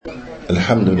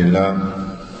الحمد لله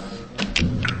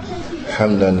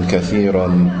حمدا كثيرا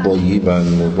طيبا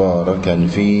مباركا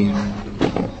فيه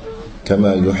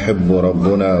كما يحب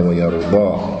ربنا ويرضى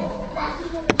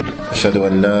أشهد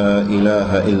أن لا إله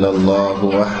إلا الله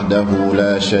وحده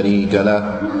لا شريك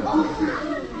له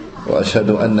وأشهد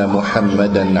أن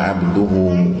محمدا عبده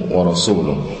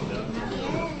ورسوله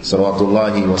صلوات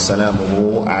الله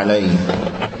وسلامه عليه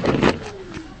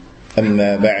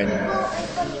أما بعد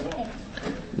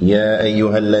يا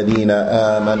أيها الذين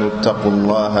آمنوا اتقوا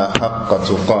الله حق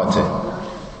تقاته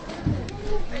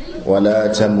ولا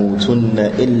تموتن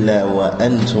إلا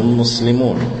وأنتم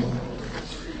مسلمون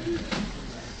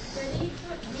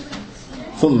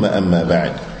ثم أما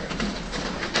بعد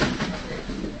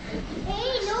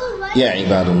يا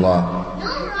عباد الله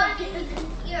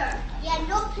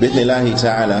بإذن الله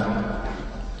تعالى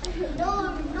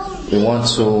we want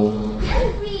to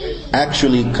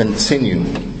actually continue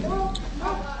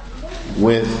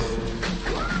with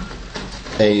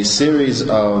a series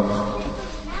of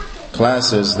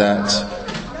classes that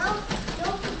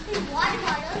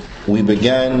we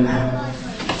began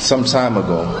some time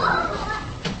ago,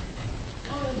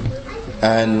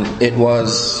 and it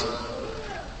was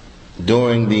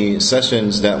during the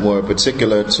sessions that were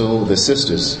particular to the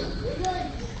sisters.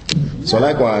 So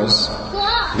likewise,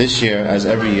 this year, as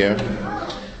every year,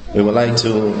 we would like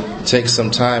to take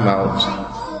some time out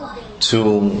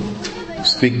to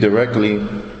speak directly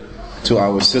to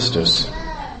our sisters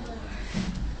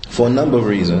for a number of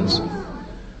reasons,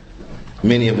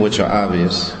 many of which are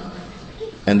obvious,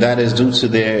 and that is due to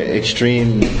their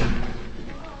extreme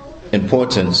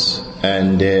importance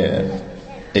and their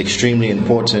extremely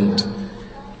important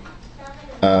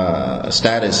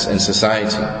status in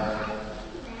society,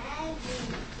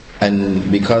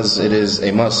 and because it is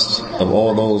a must of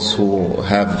all those who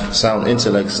have sound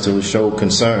intellects to show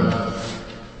concern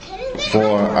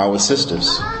for our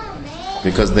sisters,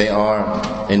 because they are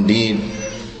indeed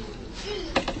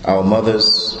our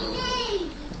mothers,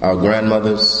 our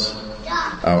grandmothers,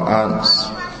 our aunts,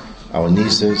 our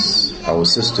nieces, our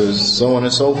sisters, so on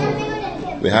and so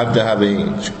forth. We have to have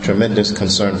a tremendous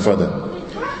concern for them.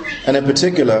 And in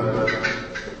particular,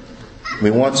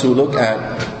 we want to look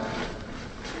at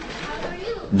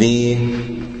the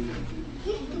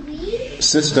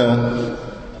sister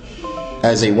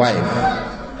as a wife.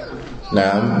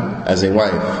 Now, as a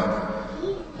wife,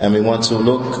 and we want to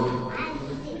look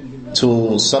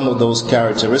to some of those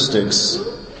characteristics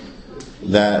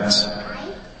that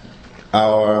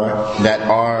are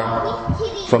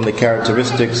from the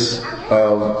characteristics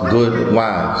of good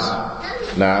wives.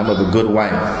 Now, of a good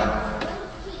wife.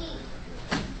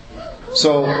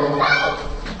 So,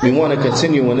 we want to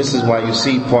continue, and this is why you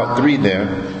see part 3 there.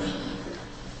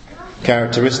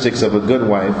 Characteristics of a good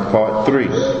wife, part 3.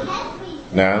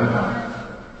 Now,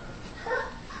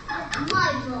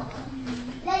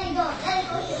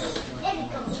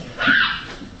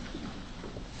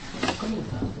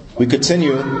 we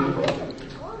continue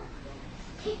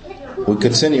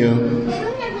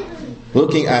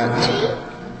looking at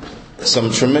some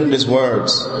tremendous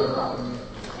words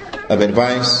of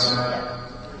advice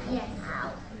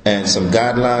and some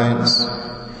guidelines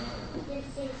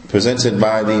presented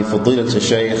by the Fadilat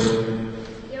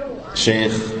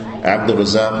Shaykh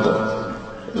Abdis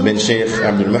bin Shaykh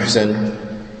Abdul Muhsin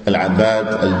Al-Abbad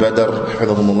Al-Badr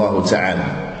Hafidhahumullah Ta'ala.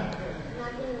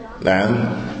 Now,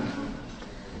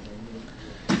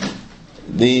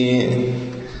 the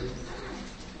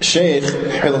Shaykh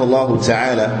Hafidhahullah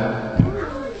Ta'ala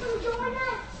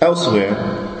elsewhere,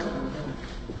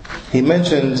 he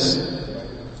mentions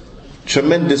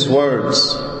tremendous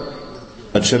words,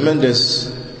 a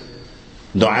tremendous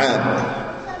dua.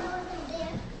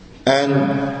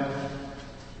 And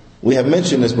we have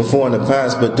mentioned this before in the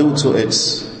past, but due to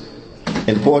its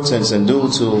importance and due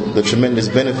to the tremendous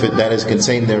benefit that is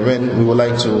contained therein, we would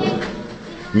like to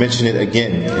mention it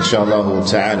again, inshallah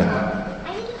ta'ala.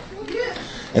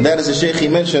 And that is the Shaykh, he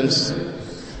mentions,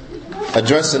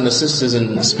 addressing the sisters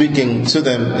and speaking to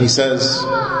them, he says,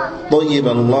 طيب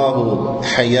الله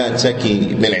حياتك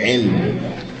بالعلم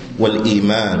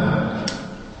والإيمان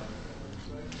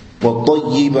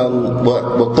وطيب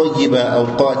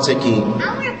أوقاتك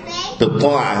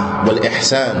بالطاعة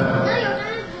والإحسان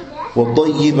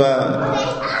وطيب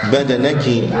بدنك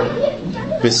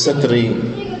بالستر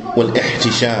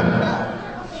والاحتشام.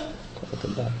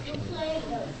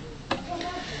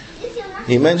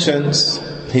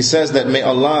 He says that may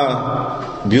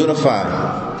Allah beautify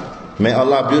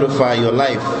your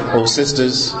life, O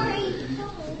sisters,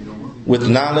 with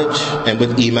knowledge and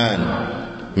with Iman.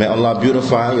 May Allah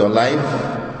beautify your life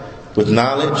with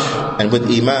knowledge and with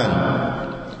Iman.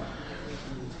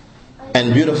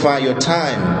 and beautify your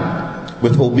time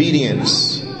with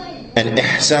obedience and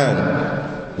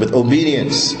ihsan, with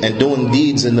obedience and doing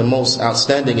deeds in the most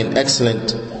outstanding and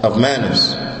excellent of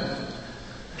manners.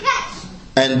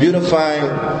 And beautify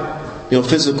your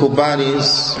physical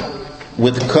bodies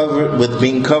with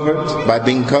being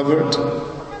covered,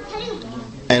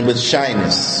 and with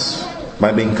shyness.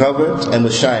 By being covered and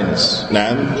with shyness.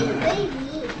 Naam.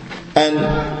 And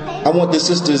I want the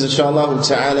sisters, inshallah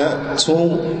ta'ala,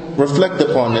 to reflect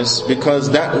upon this,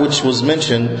 because that which was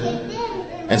mentioned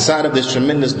inside of this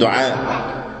tremendous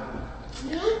dua,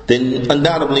 then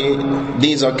undoubtedly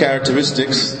these are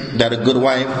characteristics that a good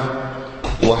wife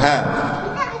will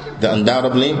have.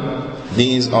 Undoubtedly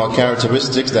these are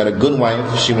characteristics that a good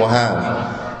wife she will have.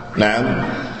 Naam.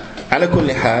 Ala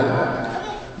kulli hal,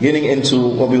 getting into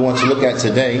what we want to look at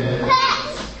today.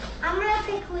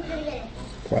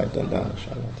 Quiet that down,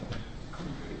 inshallah.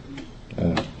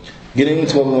 Getting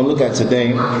into what we want to look at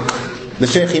today, the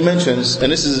Shaykh, he mentions,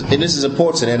 and this is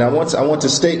important, and I want to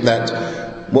state that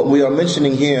what we are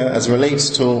mentioning here as relates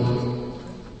to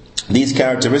these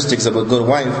characteristics of a good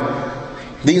wife,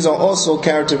 these are also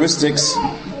characteristics,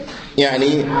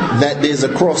 that there's a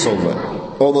crossover.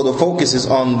 Although the focus is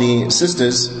on the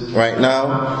sisters right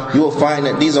now, you will find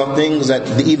that these are things that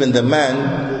even the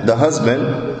man, the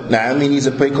husband, needs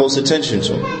to pay close attention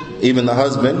to. Even the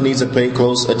husband needs to pay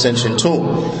close attention to.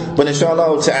 But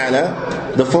inshallah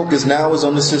ta'ala, the focus now is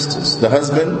on the sisters. The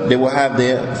husband, they will have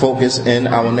their focus in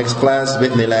our next class,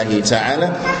 bi'idhnillahi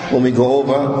ta'ala, when we go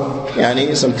over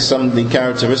some of the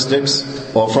characteristics,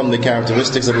 or from the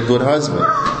characteristics of a good husband.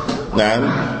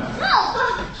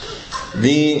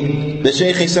 The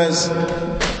Shaykh, he says,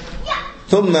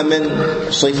 ثم من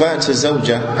صفات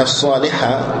الزوجة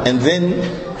الصالحة, and then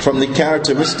from the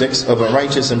characteristics of a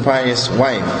righteous and pious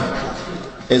wife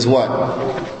is what?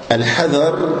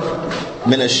 الحذر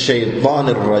من الشيطان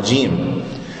الرجيم,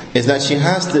 is that she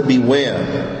has to beware,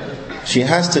 she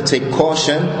has to take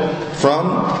caution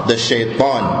from the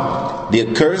shaitan, the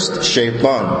accursed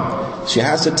shaitan. She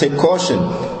has to take caution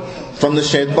from the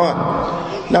shaitan.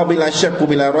 Now, a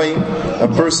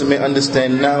person may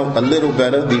understand now a little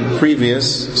better the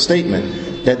previous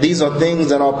statement, that these are things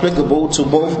that are applicable to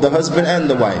both the husband and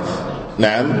the wife.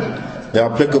 Naam, they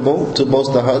are applicable to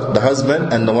both the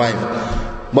husband and the wife.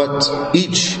 But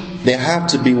each, they have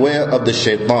to beware of the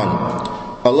shaitan.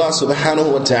 Allah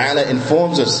subhanahu wa ta'ala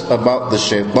informs us about the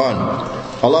shaitan.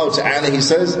 Allah ta'ala, He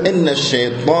says, إِنَّ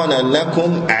الشَّيْطَانَ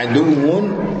لَكُمْ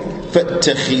عَدُوٌ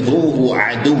فَاتَّخِذُوهُ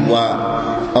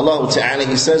عَدُوًّا. Allah Ta'ala,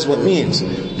 He says, what means?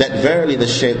 That verily the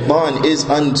shaitan is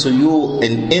unto you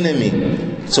an enemy,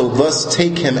 so thus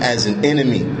take him as an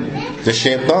enemy. The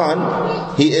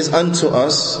shaitan, he is unto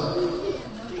us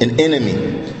an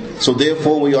enemy, so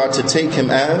therefore we are to take him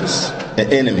as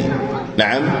an enemy.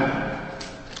 Naam.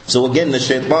 So again, the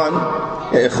shaitan,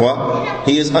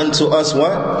 he is unto us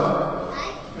what?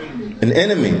 An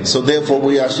enemy. So therefore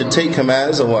we should take him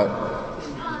as a what?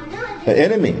 An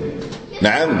enemy.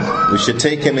 Naam, we should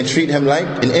take him and treat him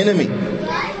like an enemy.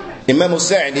 Imam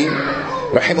al-Sa'di,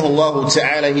 rahimahullah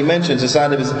ta'ala, he mentions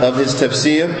inside of his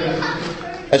tafsir,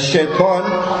 الشيطان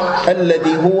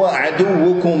الذي هو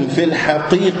عدوكم في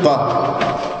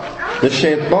الحقيقة. The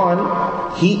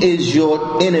shaitan, he is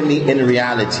your enemy in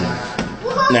reality.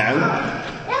 Naam,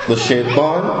 the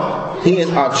shaitan, he is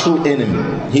our true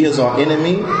enemy. He is our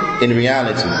enemy in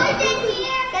reality.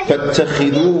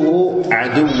 فَاتَّخِذُوهُ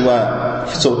عَدُوًّا.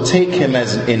 So take him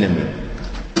as an enemy.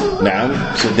 Naam.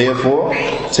 So therefore,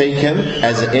 take him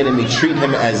as an enemy, treat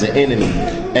him as an enemy.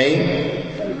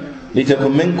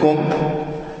 لِتَكُمْ مِنْكُمْ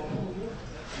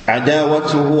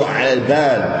عَدَاوَتُهُ عَلَى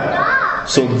الْبَالِ.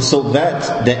 So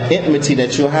that the enmity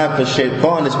that you have for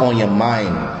shaitan is on your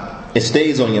mind. It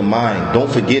stays on your mind.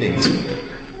 Don't forget it.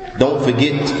 Don't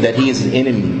forget that he is an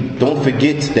enemy. Don't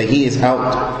forget that he is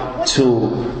out to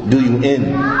do you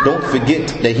in. Don't forget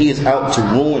that he is out to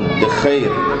ruin the khair.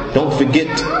 Don't forget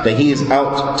that he is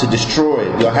out to destroy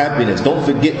your happiness. Don't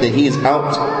forget that he is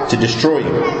out to destroy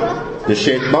you. The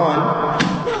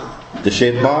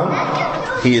shaitan,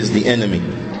 he is the enemy.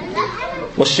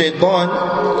 والشيطان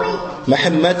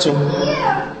مهمته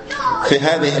في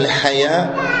هذه الحياة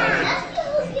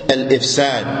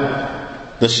الإفساد.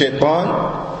 The shaitan,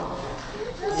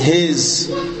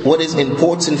 what is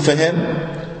important for him,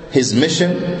 his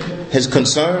mission, his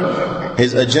concern,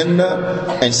 his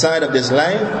agenda inside of this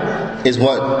life is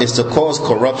what? Is to cause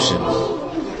corruption.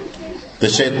 The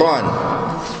shaitan,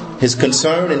 his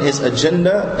concern and his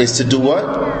agenda is to do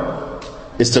what?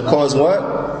 Is to cause what?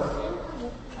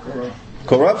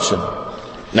 Corruption.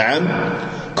 Naam.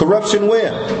 Corruption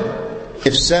where?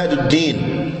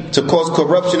 Ifsaduddin. To cause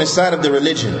corruption inside of the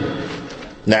religion.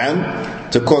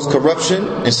 to cause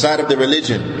corruption inside of the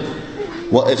religion.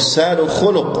 وَإِفْسَادُ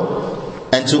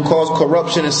الْخُلُقِ, and to cause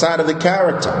corruption inside of the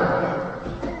character.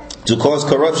 To cause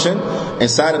corruption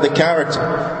inside of the character.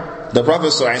 The Prophet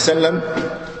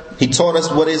ﷺ, he taught us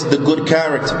what is the good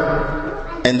character.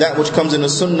 And that which comes in the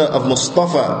sunnah of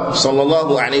Mustafa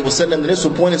sallallahu alaihi wasallam, this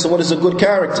will point us to what is a good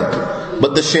character.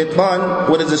 But the shaitan,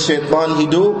 what does the shaitan he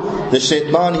do? The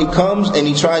shaitan he comes and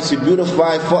he tries to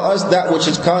beautify for us that which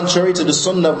is contrary to the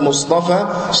sunnah of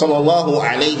Mustafa sallallahu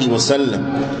alaihi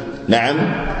wasallam.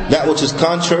 That which is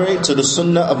contrary to the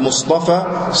sunnah of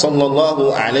Mustafa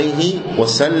sallallahu alaihi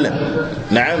wasallam.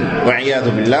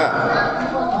 Wa'iyadu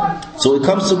billah. So it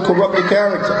comes to corrupt the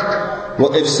character.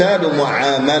 وَإِفْسَادُ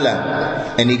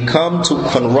مُعَامَلَةً, and he come to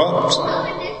corrupt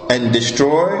and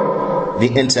destroy the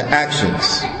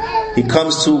interactions. He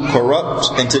comes to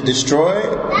corrupt and to destroy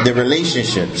the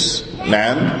relationships.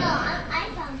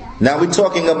 Now we're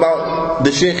talking about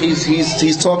the Shaykh,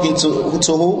 he's talking to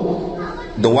who?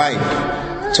 The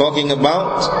wife. Talking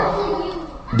about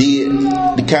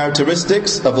the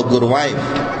characteristics of a good wife.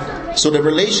 So the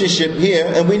relationship here,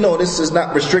 and we know this is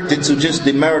not restricted to just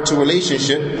the marital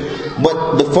relationship,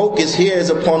 but the focus here is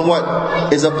upon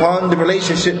what? Is upon the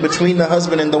relationship between the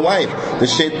husband and the wife. The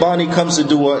shaitan, he comes to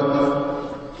do what?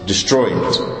 Destroy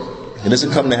it. It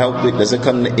doesn't come to help it, doesn't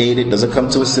come to aid it, doesn't come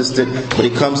to assist it, but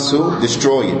it comes to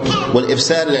destroy it. Well,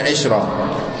 ifsad al-ishra,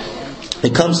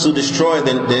 it comes to destroy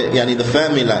the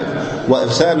family life. Wa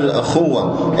ifsad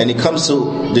al-akhuwa, and it comes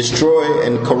to destroy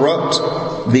and corrupt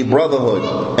the brotherhood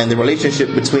and the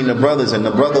relationship between the brothers and the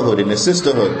brotherhood and the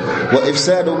sisterhood. Wa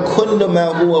ifsadu kullu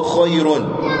ma huwa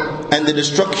khayrun, and the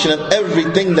destruction of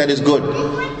everything that is good.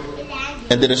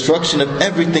 And the destruction of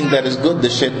everything that is good, the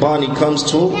shaitan, he comes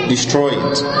to destroy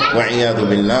it. Wa'iyadu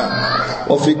billah.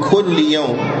 Wa fi kulli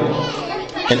yawm,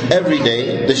 and every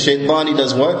day the shaitan, he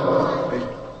does what?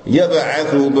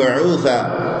 Yab'athu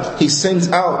ba'utha, he sends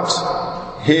out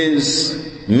his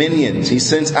minions, he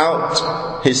sends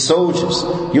out his soldiers.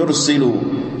 Yursilu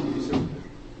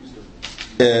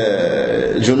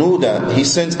junuda, he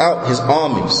sends out his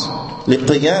armies.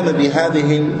 لِقِيَامَ بِهَذِهِ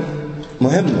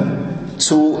الْمُهِمَّةِ,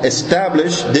 to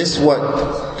establish this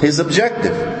what? His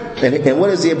objective. And what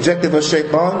is the objective of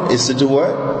shaitan? Is to do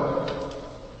what?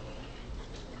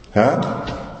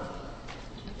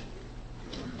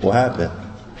 What happened?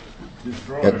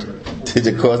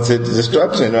 To cause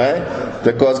destruction, right?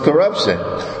 To cause corruption.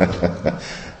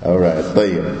 Alright,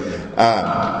 طيب.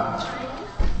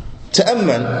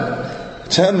 تأمل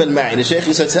معي. The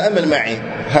Shaykh said, تأمل معي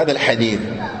هذا الحديث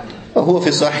وهو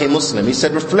في صحيح مسلم. He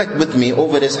said, reflect with me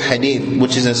over this hadith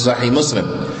which is in Sahih Muslim.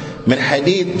 من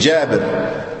حديث جابر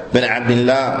بن عبد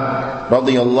الله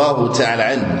رضي الله تعالى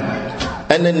عنه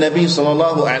أن النبي صلى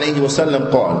الله عليه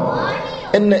وسلم قال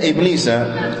إن إبليس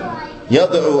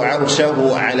يضع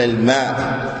عرشه على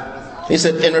الماء. He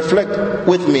said, and reflect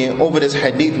with me over this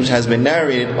hadith which has been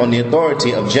narrated on the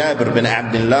authority of Jabir bin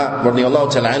Abdullah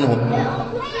radiyallahu ta'ala anhu,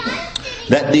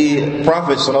 that the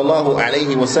Prophet sallallahu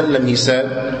alayhi wasallam, he said,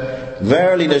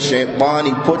 verily the shaitan,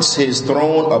 he puts his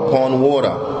throne upon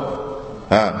water.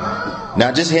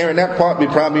 Now just hearing that part, we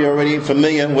probably already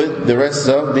familiar with the rest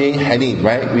of the hadith,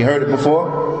 right? We heard it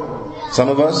before? Some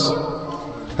of us?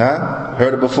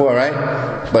 Heard it before, right?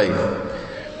 But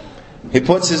he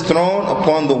puts his throne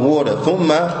upon the water. ثُمَّ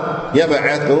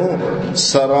يَبْعَثُ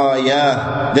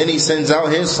سَرَايَاهُ, then he sends out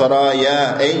his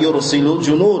saraya, أي يُرْسِلُ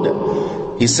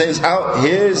جُنُودًا, he sends out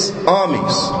his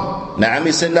armies. Now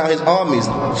he sends out his armies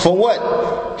for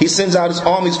what? He sends out his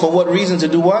armies for what reason? To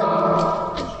do what?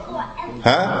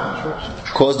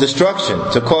 Cause destruction.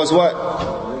 To cause what?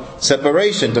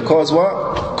 Separation. To cause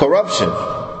what? Corruption.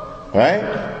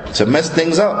 Right? To mess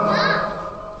things up.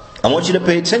 I want you to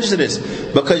pay attention to this,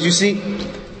 because you see,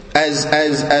 as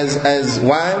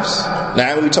wives,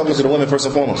 now we're talking to the women first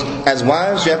and foremost. As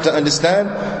wives, you have to understand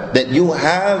that you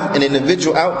have an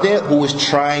individual out there who is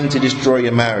trying to destroy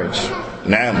your marriage.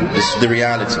 Now, this is the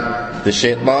reality. The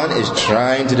shaitan is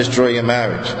trying to destroy your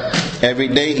marriage. Every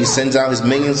day he sends out his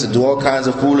minions to do all kinds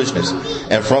of foolishness,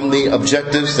 and from the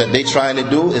objectives that they trying to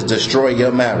do is destroy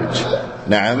your marriage.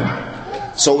 Now,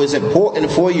 so it's important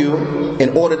for you,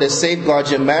 in order to safeguard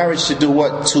your marriage, to do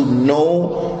what? To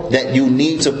know that you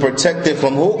need to protect it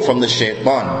from who? From the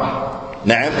shaitan.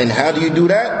 Na'am. And how do you do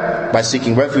that? By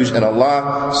seeking refuge in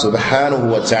Allah subhanahu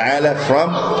wa ta'ala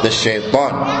from the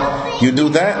shaitan. You do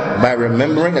that by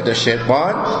remembering that the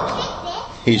shaitan,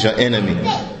 he's your enemy.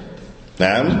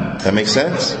 Na'am. That makes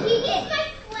sense?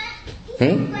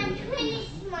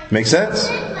 Make sense?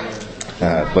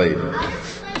 Wait.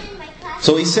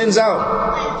 So he sends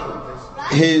out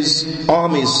his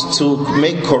armies to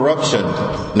make corruption.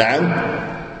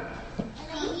 Now,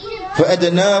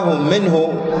 فَأَدْنَاهُمْ مِنْهُ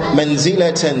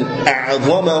مَنْزِلَةً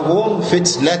أَعْظَمَهُمْ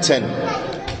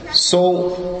فِتْنَةً.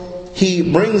 So he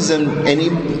brings them and he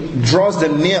draws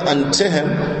them near unto him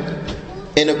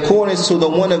in accordance to the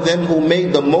one of them who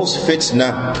made the most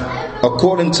fitna,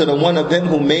 according to the one of them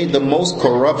who made the most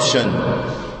corruption.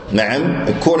 Na'am,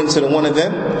 according to the one of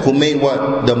them who made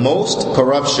what? The most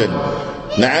corruption.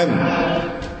 Na'am.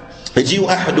 يَجِيءُ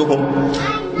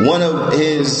أَحَدُهُمْ, one of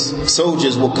his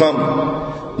soldiers will come.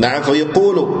 Na'am,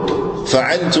 فَيَقُولُ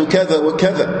فَعَلْتُ كَذَا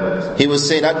وَكَذَا. He was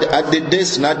saying, I did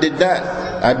this and I did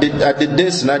that. I did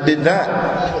this and I did that.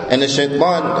 And the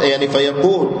shaitan, يعني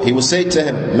فَيَقُول, he will say to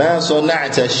him, مَا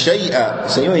صَنَعْتَ شَيْئًا.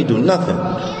 Say, you ain't do nothing.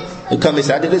 He'll come and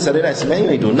say, I did this, I did that. Say, man, you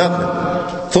ain't do nothing.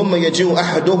 ثُمَّ يَجِيءُ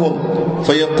أَحَدُهُمْ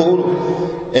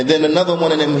فَيَقُولُ, and then another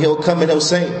one of them, he'll come and he'll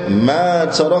say, مَا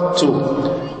تَرَكْتُ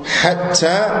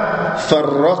حَتَّى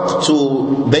فَرَّقْتُ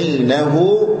بَيْنَهُ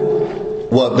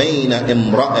وَبَيْنَ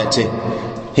إِمْرَأَتِهِ.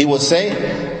 He will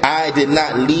say, I did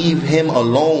not leave him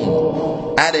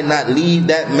alone. I did not leave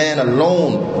that man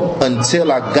alone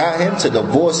until I got him to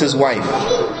divorce his wife.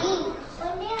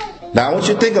 Now I want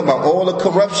you to think about all the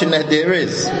corruption that there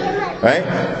is. Right?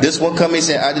 This one come and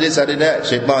say, I did this, I did that.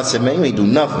 Shaitan said, man, you ain't do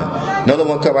nothing. Another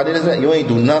one come, I did this, you ain't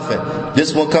do nothing.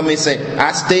 This one come and say,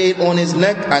 I stayed on his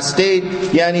neck, I stayed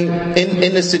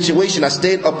in the situation, I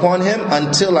stayed upon him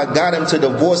until I got him to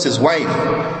divorce his wife.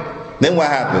 Then what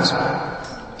happens?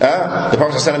 The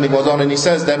Prophet ﷺ goes on and he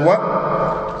says that what?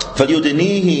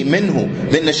 فَيُدْنِيهِ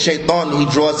مِنْهُ. Then the shaitan, he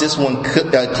draws this one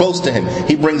close to him.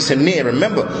 He brings him near.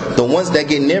 Remember, the ones that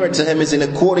get nearer to him is in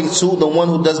according to the one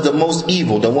who does the most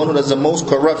evil, the one who does the most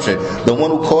corruption, the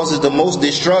one who causes the most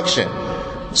destruction.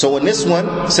 So when this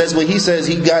one says what he says,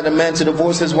 he got a man to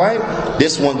divorce his wife,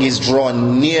 this one gets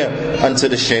drawn near unto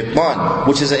the shaitan,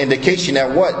 which is an indication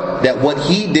that what? That what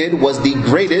he did was the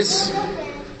greatest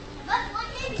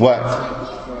what?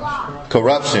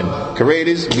 Corruption.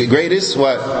 Greatest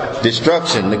what?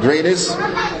 Destruction. The greatest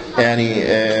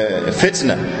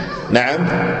fitna. Na'am.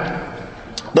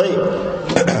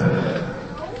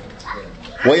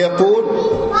 ويقول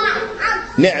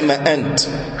نعم أنت.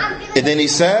 And then he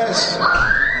says,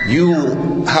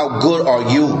 you, how good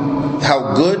are you?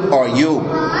 How good are you?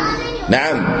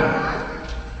 نعم.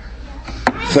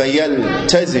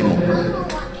 فيلتزم.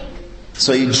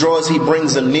 So he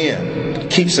brings them near,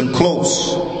 keeps them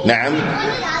close. Na'am.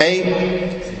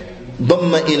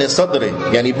 ضم إلى صدره.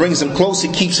 Yani he brings them close, he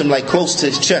keeps them like close to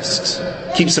his chest.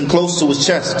 Keeps them close to his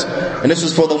chest. And this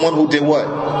was for the one who did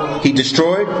what? He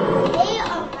destroyed.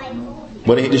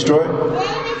 What did he destroy?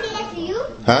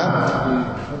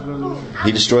 Huh?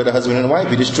 He destroyed the husband and the wife.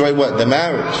 He destroyed what? The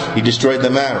marriage. He destroyed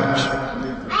the marriage.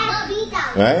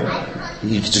 Right?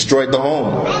 He destroyed the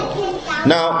home.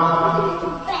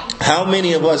 Now, how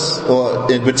many of us,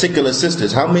 or in particular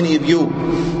sisters, how many of you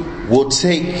will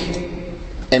take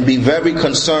and be very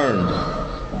concerned,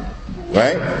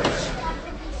 right?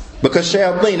 Because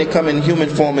shayateen, they come in human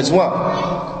form as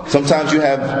well. Sometimes you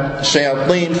have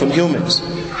shayateen from humans.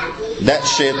 That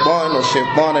shaitan or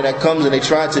shaitana that comes and they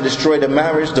try to destroy the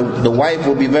marriage, the wife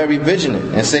will be very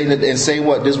vigilant and say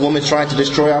what? This woman's trying to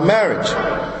destroy our marriage.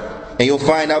 And you'll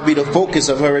find that'll be the focus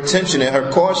of her attention and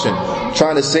her caution,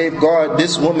 trying to safeguard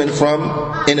this woman from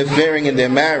interfering in their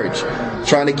marriage,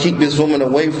 trying to keep this woman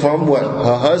away from what?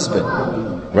 Her husband.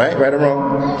 Right or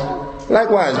wrong?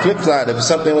 Likewise, flip side, if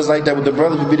something was like that with the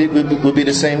brothers, would be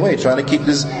the same way, trying to keep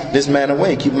this man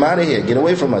away, keep him out of here, get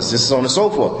away from us, this is on and so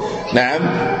forth. Now,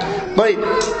 but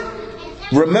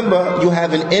remember, you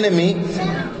have an enemy,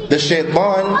 the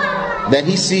shaitan, that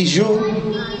he sees you,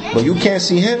 but you can't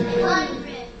see him.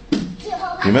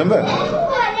 Remember,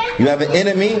 you have an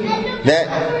enemy that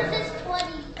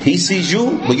he sees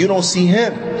you, but you don't see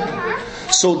him.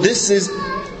 So this is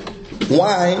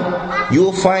why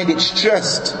you'll find it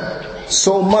stressed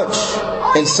so much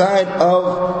inside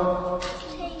of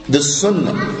the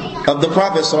sunnah of the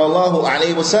Prophet sallallahu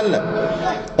alaihi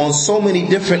wasallam on so many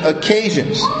different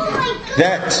occasions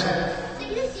that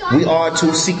we are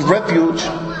to seek refuge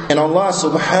in Allah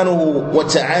subhanahu wa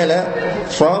ta'ala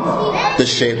from the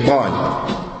shaitan.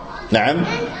 Na'am,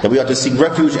 that we are to seek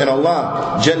refuge in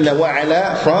Allah Jalla wa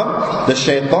ala from the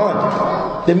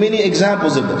shaitan. There are many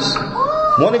examples of this.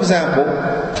 One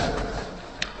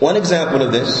example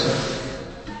of this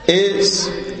is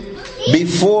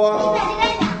before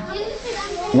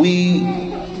we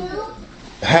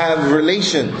have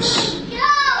relations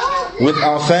with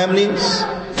our families,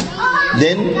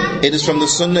 then it is from the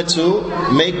sunnah to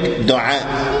make dua.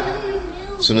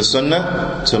 So the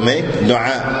sunnah to make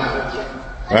dua.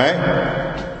 Right?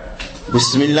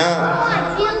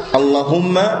 Bismillah.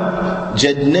 Allahumma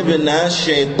jadnibna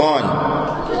shaitan.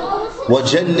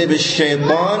 وَجَنِّبِ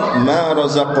الشَّيْطَانِ مَا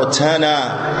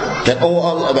رَزَقْتَنَا. That, oh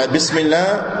Allah, that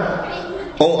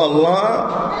Bismillah, oh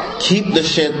Allah, keep the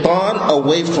shaitan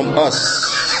away from us,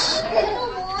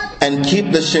 and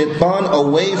keep the shaitan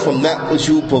away from that which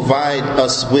you provide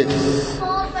us with.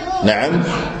 Na'am,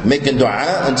 making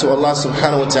dua unto Allah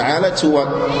subhanahu wa ta'ala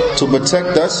to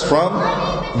protect us from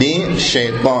the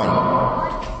shaitan.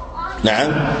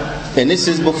 Na'am, and this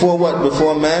is before what?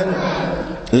 Before man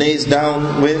lays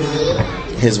down with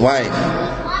his wife.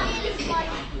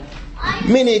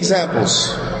 Many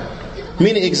examples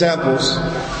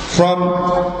from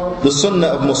the sunnah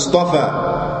of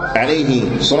Mustafa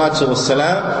alayhi salatu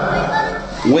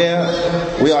wassalam, where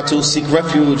we are to seek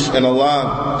refuge in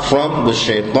Allah from the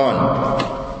shaitan.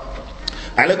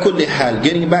 Ala kulli hal,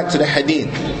 getting back to the hadith.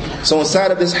 So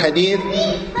inside of this hadith,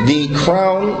 the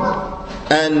crown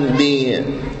and the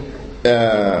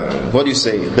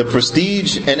the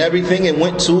prestige and everything, it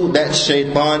went to that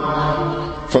shaitan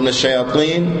from the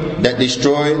shayateen that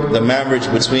destroyed the marriage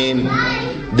between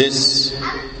this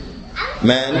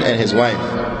man and his wife.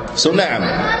 So na'am,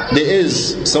 there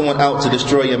is someone out to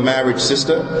destroy your marriage,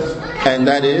 sister, and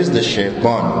that is the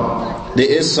shaitan. There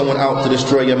is someone out to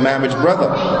destroy your marriage, brother,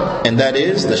 and that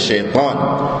is the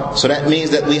shaitan. So that means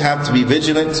that we have to be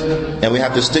vigilant, and we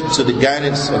have to stick to the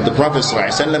guidance of the Prophet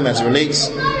ﷺ as it relates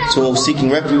to seeking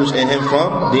refuge in him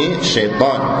from the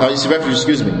shaitan.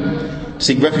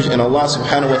 Seek refuge in Allah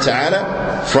subhanahu wa ta'ala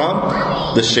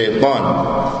from the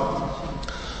shaitan.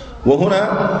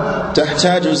 وهنا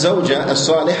تحتاج الزوجة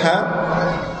الصالحة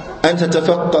أن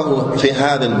تتفقه في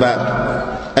هذا الباب.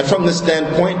 And from this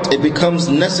standpoint, it becomes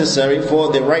necessary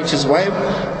for the righteous wife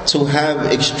to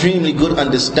have extremely good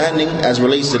understanding as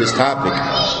relates to this topic.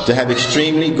 To have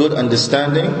extremely good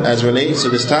understanding as relates to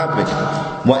this topic.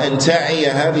 وأن تعي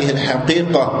هذه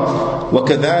الحقيقة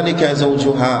وكذلك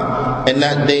زوجها. And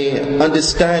that they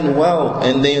understand well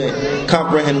and they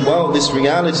comprehend well this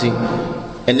reality.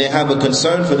 And they have a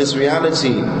concern for this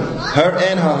reality. Her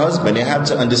and her husband, they have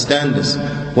to understand this.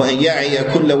 وَأَنْ يَعِيَ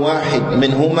كُلَّ وَاحِدْ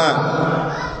مِنْهُمَا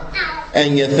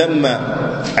أَنْ يَثَمَّ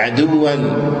عَدُوًا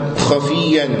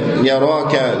خَفِيًّا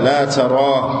يَرَاكَ لَا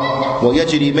تَرَاهُ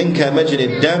وَيَجْرِي مِنْكَ مَجْرِ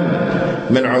الدَّمِ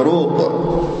مِنْ عُرُوقٍ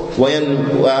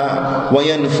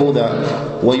وَيَنْفُذَ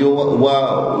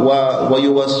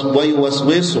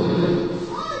وَيُوَسْوِسُ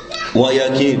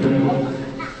وَيَكِيدُ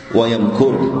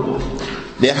وَيَمْكُرُ.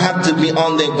 They have to be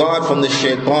on their guard from the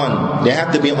shaitan. They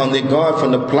have to be on their guard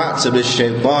from the plots of the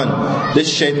shaitan. This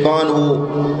shaitan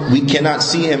who we cannot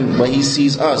see him, but he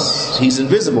sees us. He's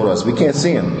invisible to us. We can't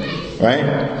see him. Right?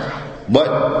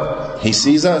 But he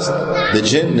sees us. The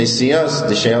jinn, they see us.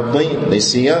 The shayateen, they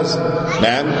see us.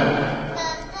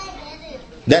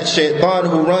 That shaitan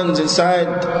who runs inside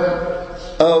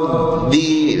of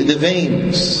the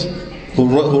veins,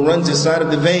 who runs inside of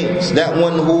the veins, that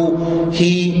one who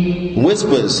he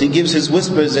whispers, he gives his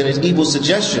whispers and his evil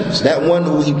suggestions, that one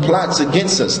who he plots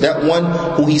against us, that one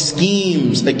who he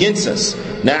schemes against us.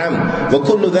 Na'am.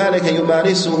 وَكُلُّ ذَلِكَ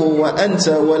يُبَارِسُهُ وَأَنْتَ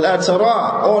وَلَا تَرَى.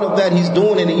 All of that he's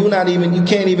doing it and you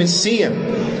can't even see him.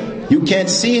 You can't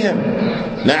see him.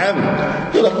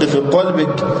 Na'am. يُلَقِّ فِي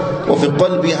قَلْبِكَ وَفِي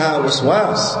قَلْبِهَا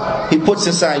وَسْوَاسٍ. He puts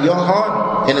inside your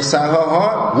heart and inside her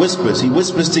heart whispers. He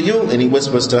whispers to you and he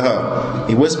whispers to her.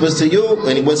 He whispers to you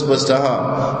and he whispers to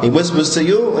her. He whispers to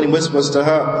you and he whispers to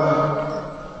her.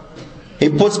 He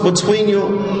puts between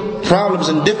you problems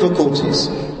and difficulties.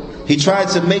 He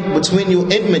tries to make between you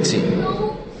enmity.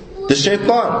 The shaitan.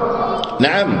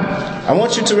 Na'am. I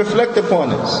want you to reflect upon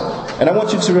this. And I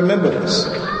want you to remember this.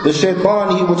 The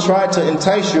shaitan, he will try to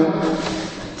entice you.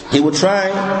 He will try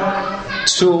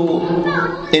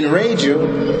to enrage you.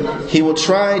 He will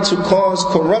try to cause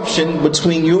corruption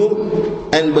between you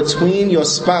and between your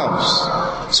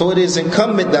spouse. So it is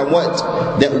incumbent that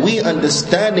we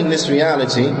understanding this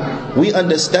reality, we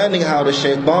understanding how the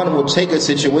shaitan will take a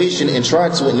situation and try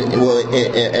to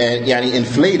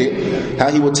inflate it, how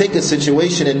he will take a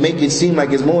situation and make it seem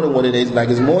like it's more than what it is, like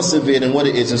it's more severe than what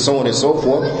it is, and so on and so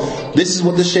forth. This is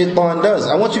what the shaitan does.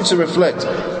 I want you to reflect.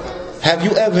 Have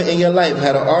you ever in your life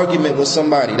had an argument with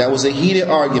somebody that was a heated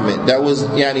argument, that was,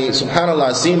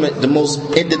 subhanAllah, seemed the most,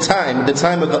 at the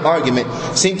time of the argument,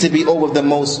 seemed to be over the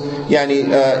most,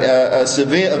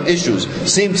 severe of issues,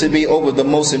 seemed to be over the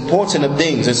most important of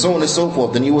things, and so on and so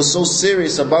forth, and you were so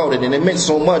serious about it, and it meant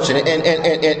so much, and.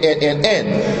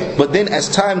 But then as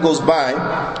time goes by,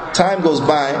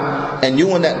 and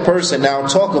you and that person now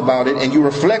talk about it, and you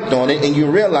reflect on it, and you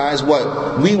realize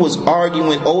what? We was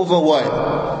arguing over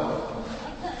what?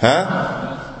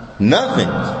 Nothing.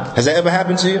 Has that ever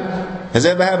happened to you? Has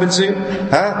that ever happened to you?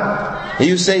 And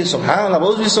you say, subhanAllah,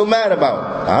 what was you so mad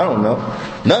about? I don't know.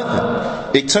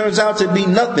 Nothing. It turns out to be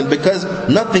nothing, because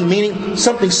nothing meaning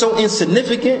something so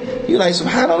insignificant, you're like,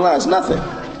 subhanAllah, it's nothing.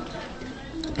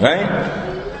 Right?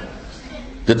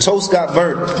 The toast got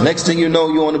burnt. Next thing you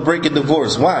know, you're on the brink of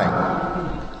divorce. Why?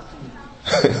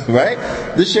 Right?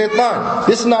 The shaitan.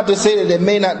 This is not to say that there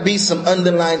may not be some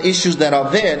underlying issues that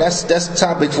are there. That's a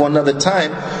topic for another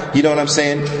time. You know what I'm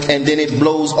saying? And then it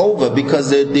blows over, because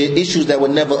the issues that were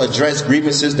never addressed,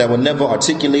 grievances that were never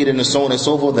articulated, and so on and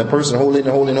so forth. The person holding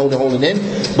in.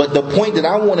 But the point that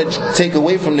I want to take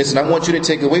away from this, and I want you to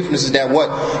take away from this, is that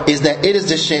what? Is that it is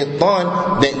the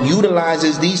shaitan that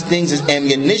utilizes these things as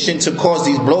ammunition to cause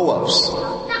these blow-ups.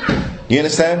 You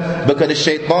understand? Because the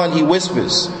shaitan, he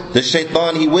whispers. The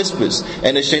shaitan, he whispers.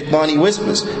 And the shaitan, he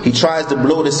whispers. He tries to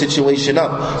blow the situation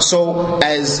up. So,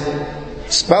 as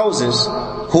spouses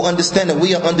who understand that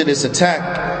we are under this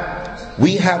attack,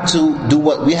 we have to do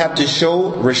what? We have to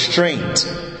show restraint.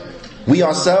 We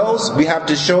ourselves, we have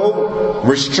to show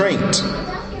restraint.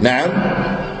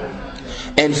 Now,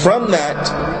 and from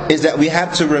that is that we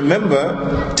have to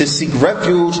remember to seek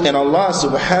refuge in Allah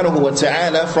subhanahu wa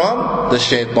ta'ala from the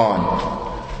shaitan.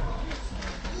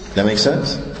 That makes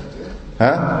sense?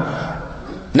 Huh?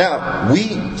 Now,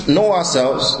 we know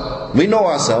ourselves,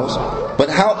 but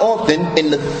how often in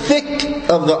the thick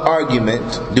of the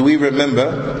argument do we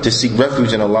remember to seek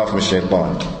refuge in Allah from the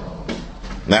shaitan?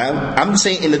 Now, I'm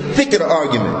saying in the thick of the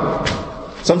argument.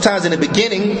 Sometimes in the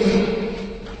beginning,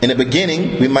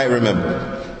 we might remember.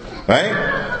 Right?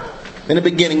 In the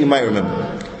beginning, you might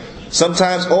remember.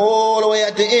 Sometimes all the way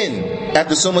at the end,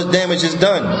 after so much damage is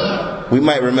done, we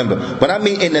might remember. But I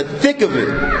mean in the thick of it,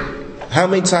 how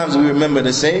many times do we remember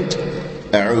to say,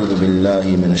 A'udhu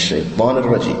billahi minash shaitanir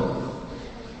rajim?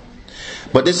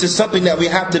 But this is something that we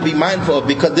have to be mindful of,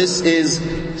 because this is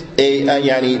a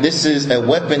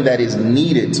weapon that is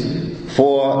needed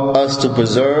for us to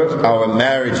preserve our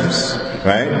marriages.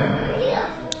 Right?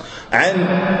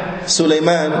 And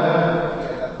Sulaiman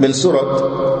bin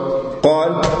Surah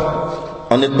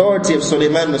قال, on the authority of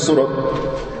Sulaiman bin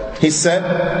Surah, he said,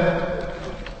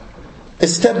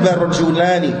 استبى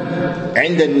الرجلان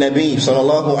عند النبي صلى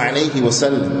الله عليه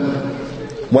وسلم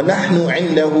ونحن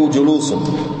عنده جلوس.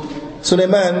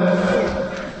 Sulaiman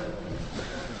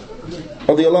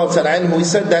radiallahu ta'ala anhu, he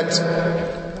said that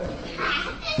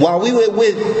while we were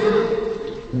with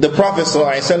the Prophet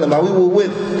sallallahu alaihi wasallam, while we were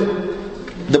with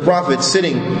the Prophet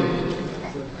sitting,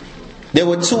 there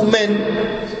were two men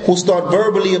who start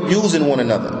verbally abusing one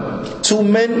another. Two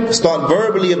men start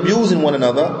verbally abusing one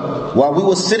another while we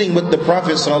were sitting with the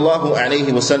Prophet sallallahu alaihi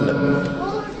wasallam.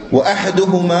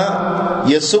 وَأَحْدُهُمَا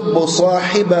يَسُبُّ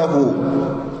صَاحِبَهُ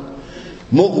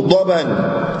مُغْضَبًا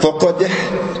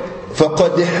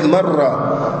فَقَدْ احْمَرَّ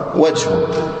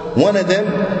وَجْهُ. One of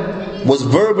them was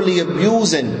verbally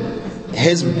abusing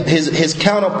his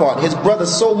counterpart, his brother,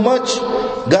 so much,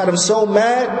 got him so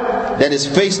mad that his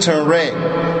face turned red.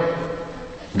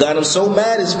 Got him so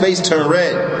mad his face turned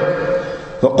red.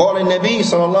 فقال النبي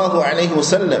صلى الله عليه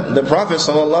وسلم, the Prophet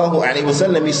صلى الله عليه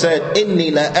وسلم, he said,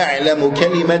 إني لا أعلم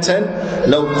كلمة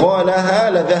لو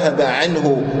قالها لذهب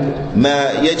عنه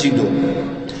ما يجد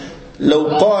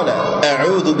لو قال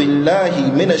أعوذ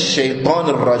بالله من الشيطان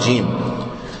الرجيم.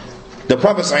 The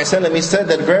Prophet ﷺ, he said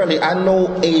that verily I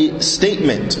know a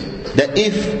statement that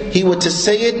if he were to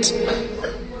say it,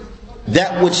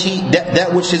 that which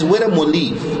is with him will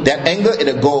leave. That anger,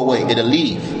 it'll go away, it'll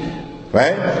leave.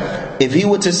 Right? If he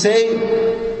were to say,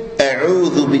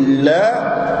 أعوذ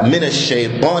بالله من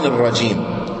الشيطان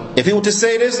الرجيم, if he were to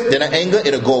say this, then the anger,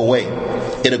 it'll go away.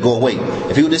 It'll go away.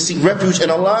 If he were to seek refuge in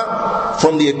Allah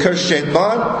from the accursed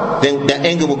shaitan, then that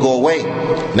anger will go away.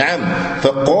 نعم.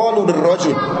 فقالوا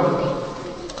للرجل.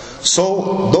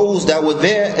 So those that were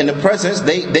there in the presence,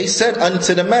 they said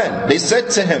unto the man, they said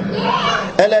to him,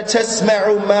 أَلَا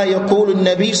تَسْمَعُ مَا يَقُولُ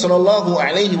النَّبِي صلى الله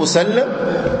عليه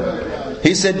وسلم?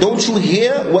 He said, don't you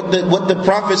hear what the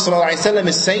Prophet sallallahu alaihi wasallam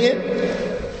is saying?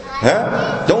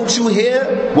 Huh? Don't you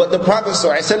hear what the Prophet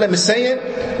ﷺ is saying?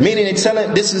 Meaning it's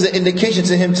telling, this is an indication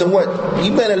to him to what?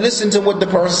 You better listen to what the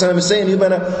Prophet ﷺ is saying. You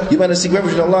better seek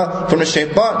refuge in Allah from the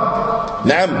shaitan.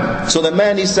 Naam. So the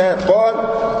man, he said,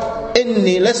 قال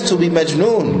إني لست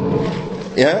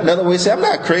بمجنون. Yeah, in other words, say, I'm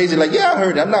not crazy. Like, yeah, I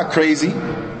heard it, I'm not crazy.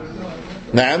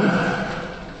 Naam.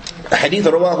 Hadith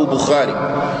rawahu Bukhari.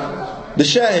 The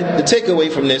shahid, the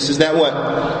takeaway from this is that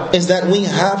what? Is that we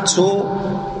have to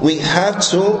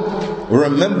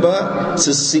remember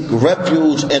to seek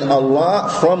refuge in Allah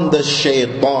from the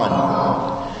shaitan.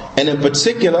 And in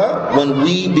particular, when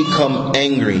we become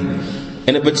angry.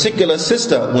 And in particular,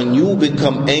 sister, when you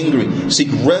become angry,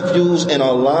 seek refuge in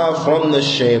Allah from the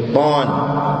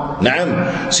shaitan.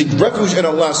 Na'am. Seek refuge in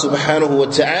Allah subhanahu wa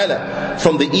ta'ala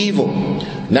from the evil.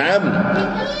 Na'am.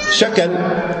 Shakal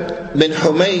bin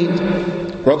Humayd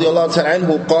رضي الله تعالى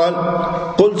عنه قال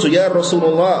قلت يا رسول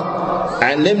الله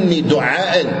علمني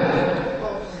دعاء.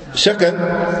 Shakal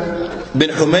bin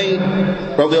Humayd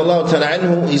رضي الله تعالى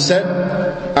عنه, he said,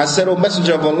 I said, O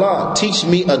Messenger of Allah, teach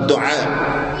me a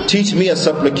dua, teach me a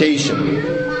supplication.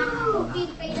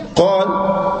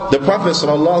 قال, the Prophet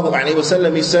sallallahu alaihi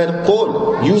wasallam, he said,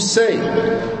 قل, you say,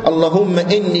 Allahumma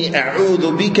inni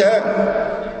a'udhu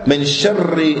bika min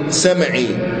sharri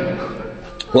sam'i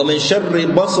ومن شر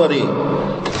بصري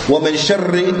ومن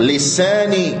شر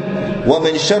لساني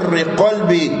ومن شر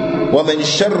قلبي ومن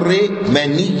شر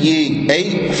مني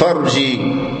أي فرجي.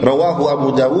 رواه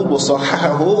Abu Dawud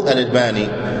وصححه الألباني.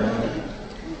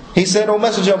 He said, O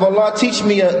Messenger of Allah, teach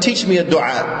me a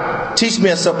dua, teach me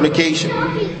a supplication.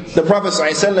 The Prophet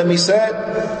ﷺ, he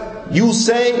said, you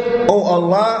say, O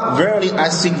Allah, verily I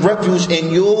seek refuge in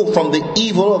you from the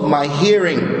evil of my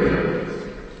hearing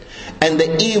and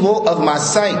the evil of my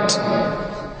sight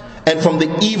and from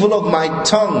the evil of my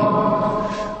tongue.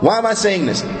 Why am I saying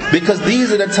this? Because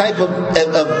these are the type of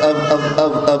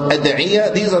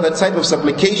ad'iyah, these are the type of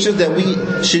supplications that we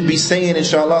should be saying,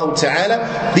 inshallah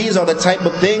ta'ala. These are the type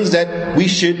of things that we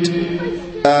should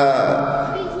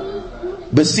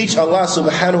beseech Allah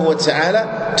subhanahu wa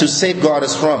ta'ala to safeguard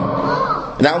us from.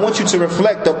 Now I want you to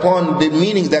reflect upon the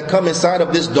meanings that come inside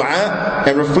of this dua,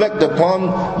 and reflect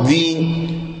upon the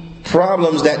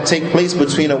problems that take place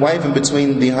between a wife and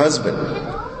between the husband.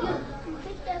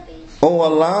 O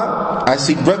Allah, I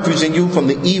seek refuge in you from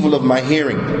the evil of my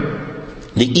hearing,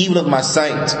 the evil of my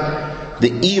sight,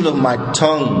 the evil of my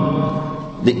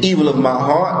tongue, the evil of my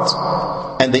heart,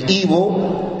 and the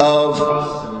evil of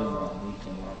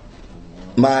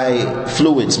my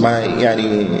fluids, my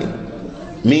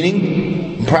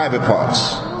meaning private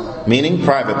parts,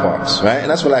 right? And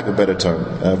that's for lack of a better term,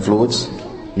 fluids.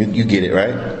 You get it,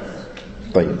 right?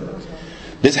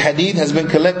 This hadith has been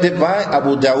collected by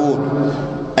Abu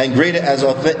Dawud and graded as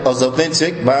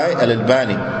authentic by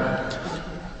Al-Albani.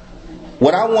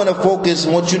 What I want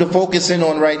you to focus in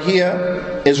on right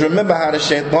here is, remember how the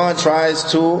shaitan tries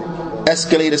to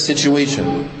escalate a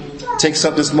situation. Take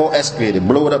something small, escalate it,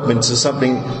 blow it up into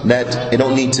something that it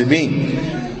don't need to be.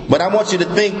 But I want you to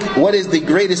think, what is the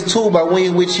greatest tool by way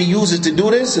in which he uses to do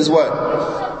this is what?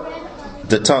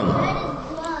 The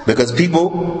tongue. Because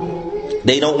people,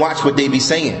 they don't watch what they be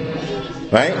saying,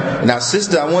 right? Now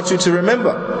sister, I want you to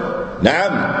remember,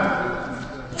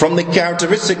 from the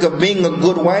characteristic of being a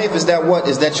good wife is that what?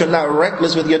 Is that you're not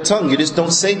reckless with your tongue. You just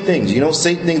don't say things. You don't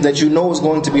say things that you know is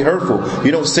going to be hurtful.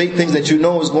 You don't say things that you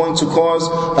know is going to cause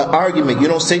an argument. You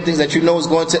don't say things that you know is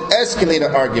going to escalate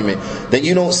an argument. That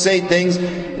you don't say things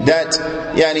that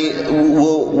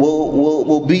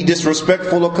will be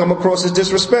disrespectful or come across as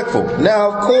disrespectful.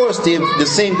 Now of course the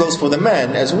same goes for the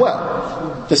man as well.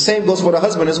 The same goes for the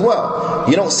husband as well.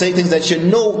 You don't say things that you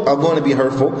know are going to be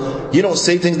hurtful. You don't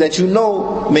say things that you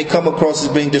know may come across as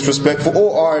being disrespectful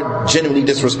or are genuinely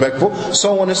disrespectful,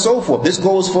 so on and so forth. This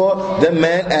goes for the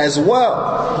man as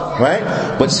well, right?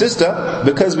 But sister,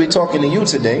 because we're talking to you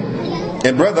today,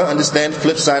 and brother, understand,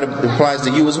 flip side applies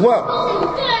to you as well.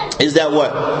 Is that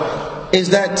what?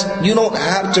 Is that you don't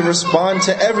have to respond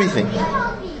to everything.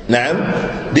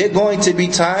 Now, there are going to be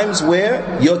times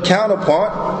where your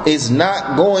counterpart is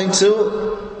not going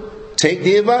to take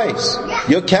the advice.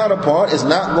 Your counterpart is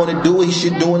not going to do what he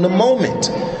should do in the moment.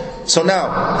 So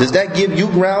now, does that give you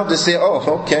ground to say, oh,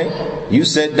 okay, you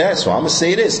said that, so I'm going to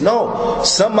say this? No.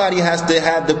 Somebody has to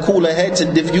have the cooler head to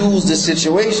diffuse the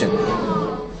situation.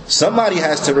 Somebody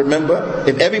has to remember.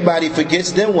 If everybody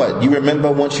forgets, then what? You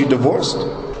remember once you divorced?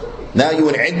 Now you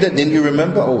in iddah, then you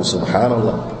remember? Oh,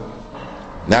 subhanallah.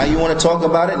 Now you want to talk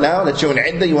about it? Now that you're in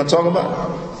iddah, you want to talk about it?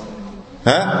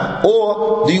 Huh?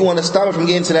 Or do you want to stop it from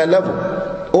getting to that level?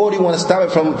 Or do you want to stop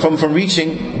it from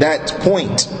reaching that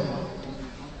point?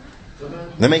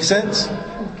 That makes sense?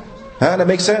 Huh? That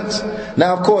makes sense?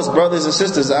 Now of course, brothers and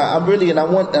sisters, I'm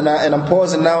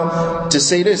pausing now to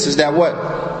say this, is that what?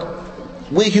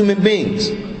 We're human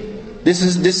beings. This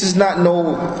is not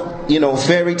no,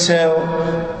 fairy tale,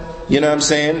 you know what I'm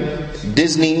saying,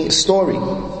 Disney story.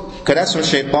 Because that's from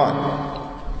shaitan.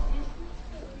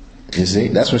 You see,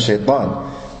 that's from shaitan.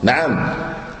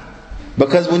 Naam.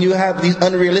 Because when you have these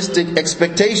unrealistic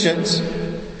expectations,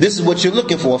 this is what you're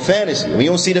looking for, a fantasy. When you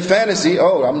don't see the fantasy,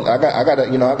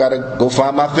 I gotta go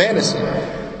find my fantasy.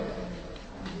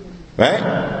 Right?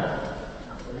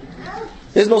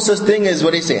 There's no such thing as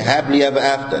what they say, happily ever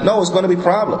after. No, it's going to be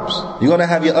problems. You're going to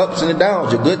have your ups and your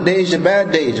downs, your good days, your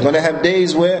bad days. You're going to have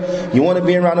days where you want to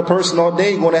be around a person all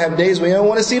day. You're going to have days where you don't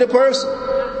want to see the person.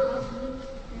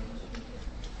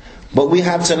 But we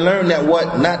have to learn that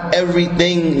not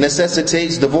everything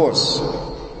necessitates divorce.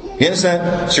 You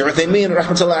understand? Shaykh Uthaymeen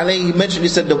rahmatullahi alayhi, he mentioned, he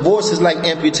said divorce is like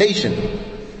amputation.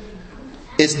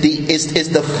 It's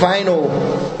the final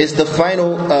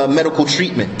medical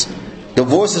treatment.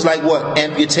 Divorce is like what?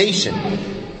 Amputation.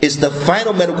 It's the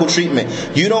final medical treatment.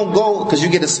 You don't go because you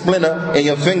get a splinter in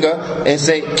your finger and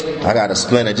say, I got a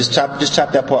splinter, just chop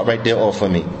that part right there off for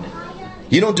me.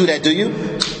 You don't do that, do you?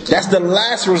 That's the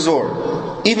last resort.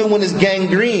 Even when it's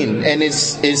gangrene and it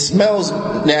smells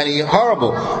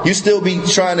horrible, you still be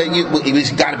trying to.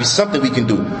 It's got to be something we can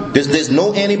do. There's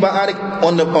no antibiotic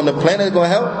on the planet that's gonna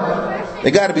help.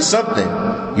 There got to be something.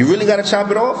 You really got to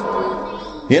chop it off.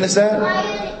 You understand?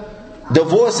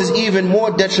 Divorce is even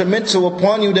more detrimental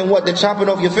upon you than the chopping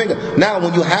off your finger. Now,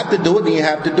 when you have to do it, then you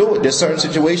have to do it. There's certain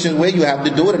situations where you have to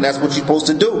do it, and that's what you're supposed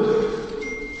to do.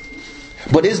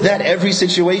 But is that every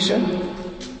situation?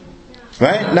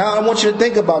 Right? Now I want you to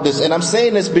think about this, and I'm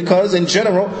saying this because in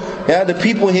general, the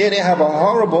people here, they have a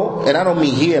horrible, and I don't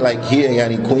mean here like here,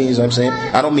 Juyaanee Queens, I'm saying,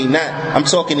 I don't mean that. I'm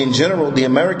talking in general, the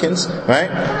Americans,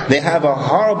 right? They have a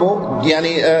horrible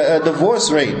divorce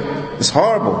rate. It's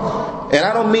horrible. And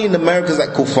I don't mean the Americans like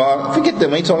kuffar. Forget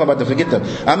them. I ain't talking about them. Forget them.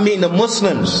 I mean the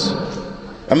Muslims.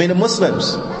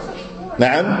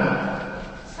 Na'am.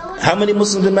 How many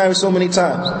Muslims are married so many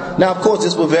times? Now, of course,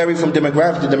 this will vary from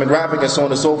demographic to demographic and so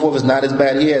on and so forth. It's not as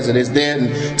bad here as it is there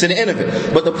to the end of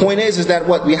it. But the point is that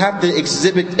we have to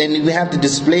exhibit and we have to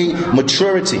display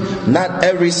maturity. Not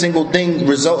every single thing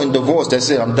result in divorce. That's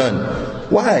it, I'm done.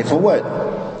 Why? For what?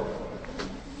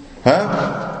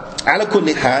 Huh? Ala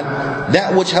kulli hal,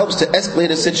 that which helps to escalate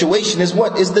a situation is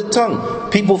what? Is the tongue.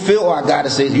 People feel, I gotta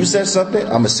say, you said something,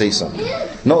 I'm gonna say something.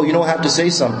 No, you don't have to say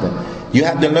something. You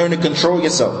have to learn to control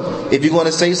yourself. If you're going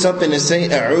to say something, then say,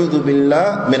 A'udhu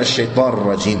billah min ash-shaytan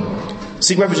ar-rajim.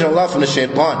 Seek refuge in Allah from the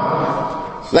shaitan.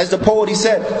 Like the poet, he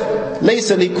said,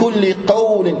 لَيْسَ لِكُلِّ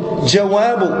قَوْلٍ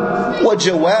جَوَابُ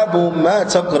وَجَوَابُ مَا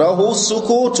تَقْرَهُ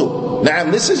السُّكُوتُ. Now,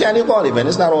 this is غالبًا.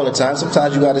 It's not all the time.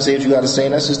 Sometimes you got to say what you got to say,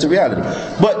 and that's just the reality.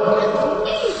 But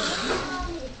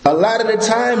a lot of the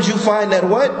times you find that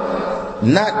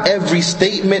not every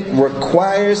statement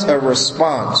requires a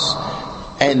response.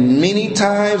 And many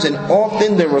times and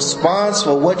often the response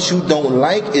for what you don't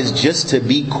like is just to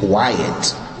be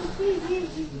quiet.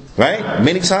 Right?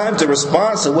 Many times the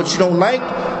response to what you don't like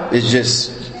is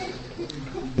just,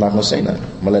 I'm not going to say nothing.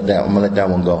 I'm going to let that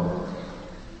one go.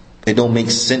 It don't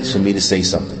make sense for me to say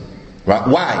something. Right?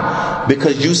 Why?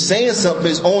 Because you saying something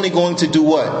is only going to do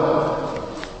what?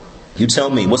 You tell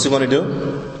me. What's it going to do?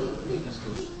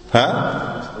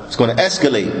 Huh? It's going to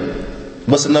escalate.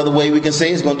 What's another way we can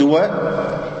say it's going to do what?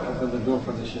 Open the door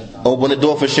for the shaitan. Open the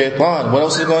door for shaitan. What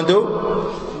else is it going to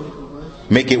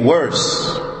do? Make it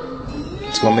worse.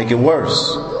 It's going to make it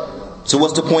worse. So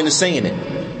what's the point of saying it?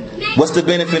 What's the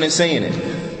benefit of saying it?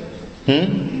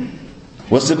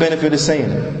 What's the benefit of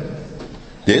saying it?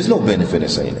 There's no benefit in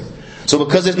saying it. So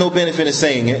because there's no benefit in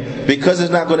saying it, because it's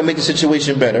not going to make the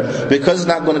situation better, because it's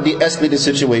not going to de-escalate the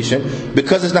situation,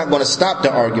 because it's not going to stop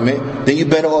the argument, then you're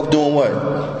better off doing what?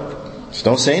 Just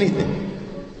don't say anything.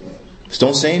 Just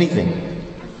don't say anything.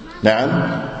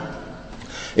 Now,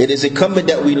 it is incumbent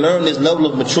that we learn this level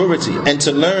of maturity, and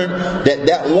to learn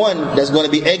that one that's going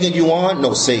to be egging you on,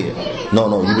 no, say it. No,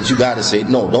 but you got to say it.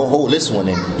 No, don't hold this one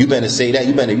in. You better say that.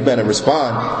 You better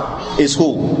respond. It's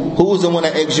who? Who's the one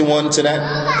that eggs you on to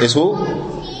that? It's who?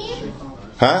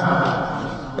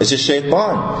 Huh? It's a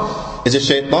shaitan. It's a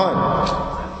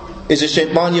shaitan. Is a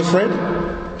shaitan your friend?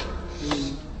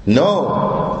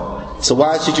 No. So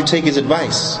why should you take his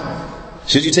advice?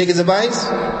 Should you take his advice?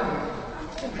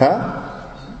 Huh?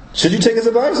 Should you take his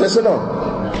advice? Yes or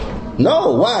no?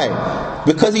 No. Why?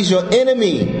 Because he's your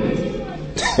enemy.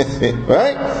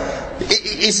 Right?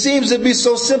 It seems to be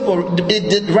so simple.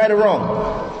 Right or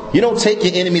wrong? You don't take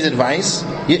your enemy's advice.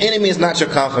 Your enemy is not your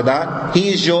confidant. He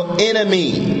is your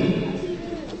enemy.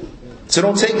 So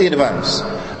don't take the advice.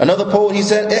 Another poet, he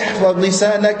said, احفظ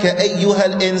لسانك أيها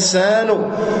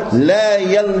الإنسان لا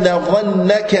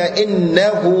يلغنك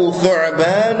إنه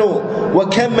ثعبان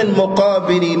وكم من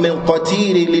مقابل من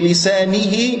قتيل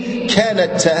للسانه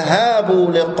كانت تهاب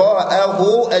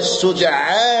لقاءه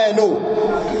الشجعان.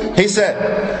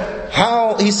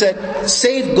 He said,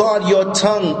 safeguard your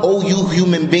tongue, O you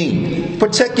human being.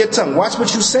 Protect your tongue. Watch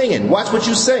what you're saying. Watch what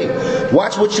you say.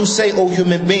 Watch what you say, O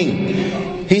human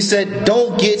being. He said,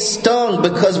 don't get stung,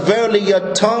 because verily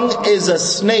your tongue is a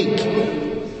snake.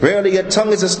 Verily your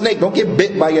tongue is a snake. Don't get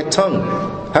bit by your tongue.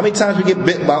 How many times we get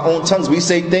bit by our own tongues? We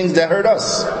say things that hurt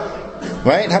us.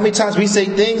 Right? How many times we say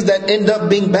things that end up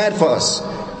being bad for us?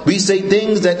 We say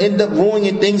things that end up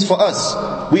ruining things for us.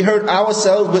 We hurt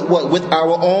ourselves with what? With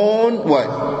our own what?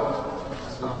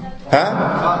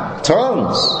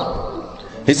 Tongues.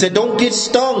 He said, don't get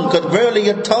stung, because verily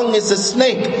your tongue is a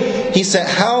snake. He said,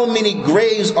 how many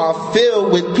graves are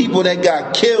filled with people that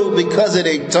got killed because of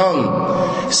their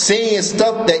tongue? Saying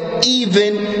stuff that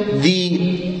even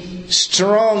the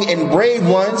strong and brave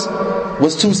ones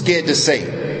was too scared to say.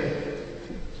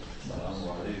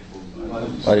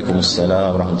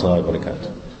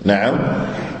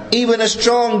 Now, even the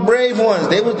strong, brave ones,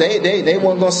 they weren't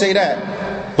going to say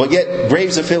that. But yet,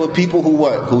 graves are filled with people who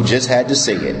what? Who just had to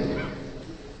say it.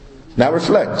 Now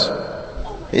reflect.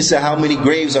 He said, how many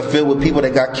graves are filled with people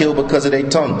that got killed because of their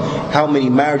tongue? How many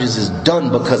marriages is done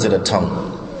because of the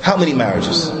tongue? How many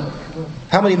marriages?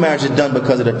 How many marriages done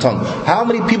because of the tongue? How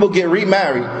many people get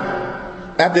remarried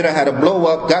after they had a blow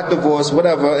up, got divorced,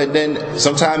 whatever, and then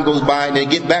some time goes by and they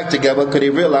get back together because they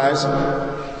realize,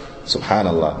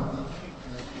 subhanallah.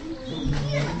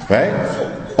 Right?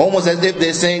 Almost as if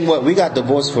they're saying, what? We got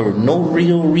divorced for no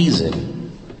real reason.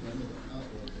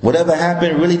 Whatever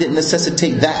happened really didn't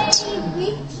necessitate that.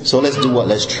 So let's do what?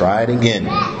 Let's try it again.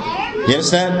 You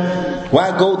understand?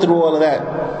 Why go through all of that?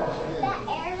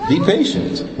 Be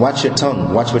patient. Watch your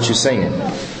tongue. Watch what you're saying.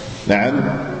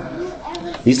 Now,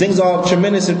 these things are of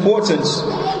tremendous importance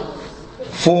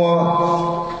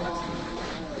for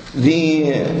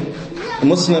the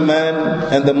Muslim man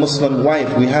and the Muslim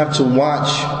wife. We have to watch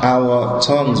our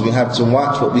tongues. We have to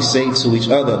watch what we say to each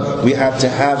other. We have to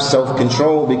have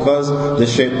self-control, because the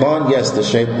shaitan, yes, the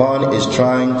shaitan is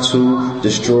trying to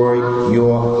destroy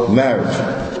your marriage.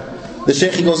 The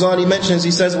Shaykh, he goes on, he mentions, he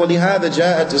says, وَلِهَذَا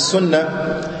جَاءَتِ السُنَّةِ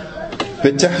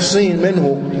بِالتَّحْصِينِ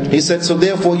مِنْهُ. He said, so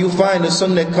therefore you find the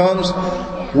sunnah comes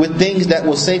with things that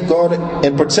will safeguard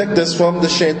and protect us from the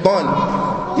shaitan.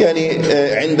 يعني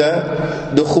عند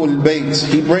دخول البيت.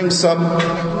 He brings some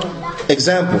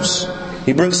examples.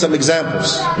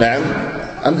 Now,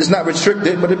 it's not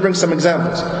restricted, but it brings some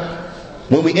examples.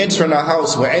 When we enter in our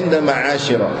house, وَعِنْدَ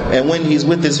مَعَاشِرَةٍ, and when he's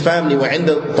with his family, وَعِنْدَ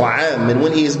الطَّعَامِ, and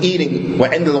when he is eating,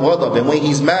 وَعِنْدَ الْغَضَبِ, and when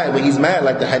he's mad,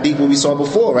 like the hadith we saw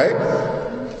before, right?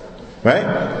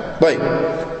 Like,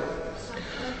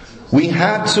 we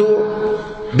have to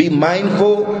be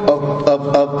mindful of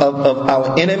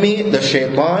our enemy, the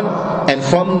shaitan. And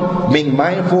from being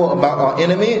mindful about our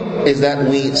enemy is that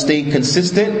we stay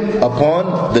consistent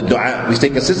upon the dua. We stay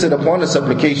consistent upon the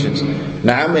supplications.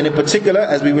 Now, and in particular,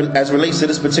 as relates to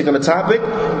this particular topic,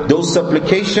 those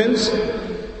supplications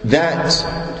that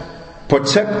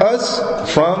protect us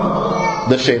from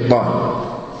the shaitan.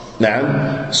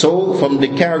 Now, so from the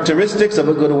characteristics of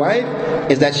a good wife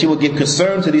is that she will give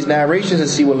concern to these narrations, and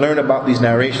she will learn about these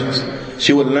narrations.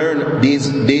 She will learn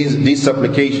these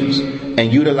supplications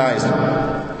and utilize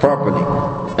them properly.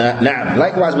 Now,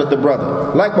 likewise with the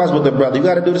brother, you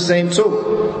got to do the same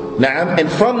too. Now,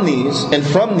 and from these, and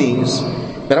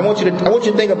I want you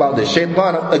to think about this.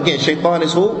 Shaitan, again, shaitan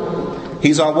is who?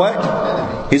 He's our what?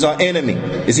 He's our enemy.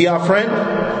 Is he our friend?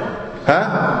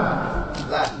 Huh?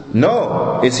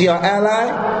 No. Is he our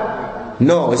ally?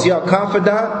 No. Is he our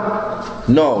confidant?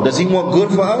 No. Does he want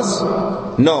good for us?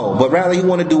 No. But rather he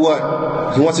wants to do what?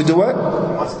 He wants to do what? He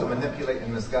wants to manipulate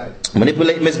and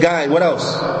misguide. What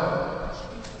else?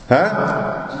 Huh?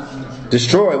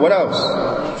 Destroy. What else?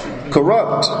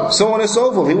 Corrupt. So on and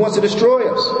so forth. He wants to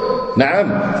destroy us.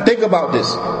 Now, think about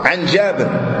this. عن جابر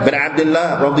بن عبد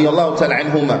الله رضي الله تعالى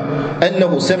عنهما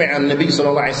أنه سمع النبي صلى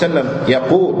الله عليه وسلم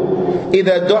يقول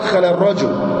إذا دخل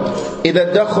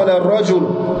الرجل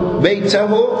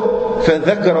بيته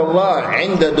فذكر الله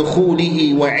عند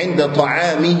دخوله وعند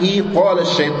طعامه قال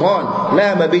الشيطان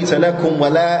لا مبيت لكم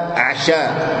ولا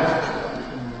عشاء.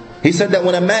 He said that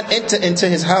when a man enters into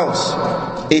his house,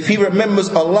 if he remembers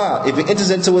Allah, if he enters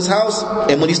into his house,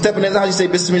 and when he steps in his house, he say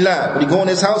Bismillah. When he go in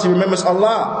his house, he remembers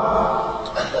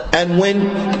Allah. And when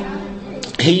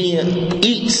he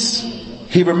eats,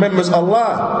 he remembers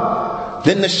Allah.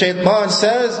 Then the shaitan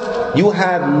says, you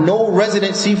have no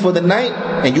residency for the night,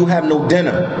 and you have no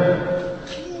dinner.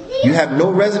 You have no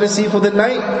residency for the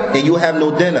night, and you have no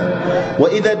dinner.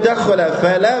 وَإِذَا دَخَلَ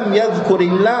فَلَمْ يَذْكُرِ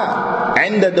اللَّهِ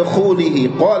عند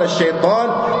دخوله قال الشيطان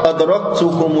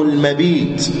أدركتكم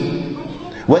المبيت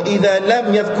وإذا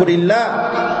لم يذكر الله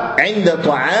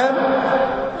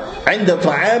عند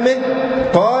طعامه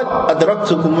قال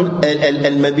أدركتكم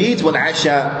المبيت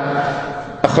والعشاء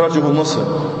أخرجه مسلم.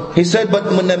 He said, but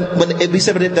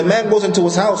if the man goes into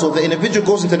his house, or the individual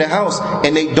goes into the house,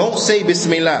 and they don't say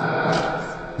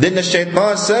Bismillah, Then the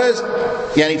shaitan says,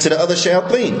 to the other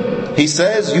shayateen, he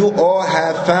says, you all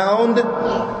have found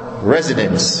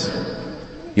residence.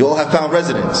 You all have found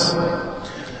residence.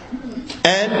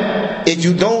 And if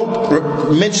you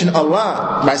don't mention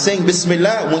Allah by saying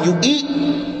Bismillah when you eat,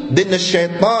 then the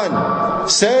shaitan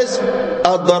says,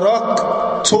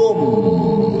 Adaraktum.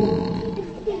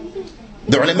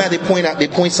 The ulama, they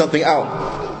point something out.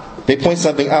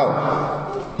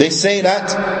 They say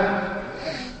that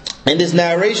in this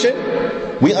narration,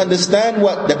 we understand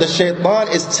that the shaitan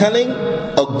is telling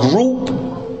a group,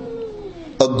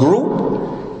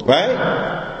 right?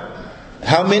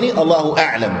 How many? Allahu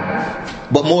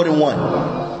A'lam. But more than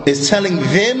one. Is telling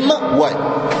them what?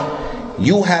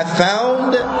 You have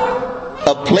found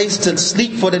a place to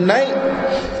sleep for the night,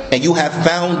 and you have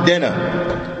found dinner.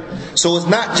 So it's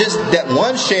not just that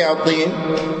one shaitan,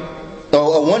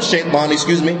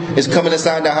 is coming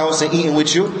inside the house and eating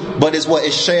with you, but it's what?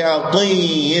 It's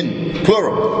shayateen,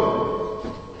 plural,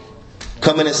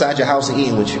 coming inside your house and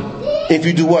eating with you. If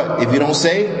you do what? If you don't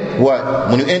say what?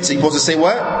 When you enter, you're supposed to say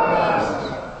what?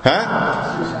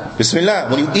 Bismillah.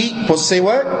 When you eat, you're supposed to say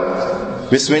what?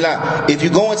 Bismillah. If you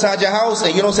go inside your house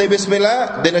and you don't say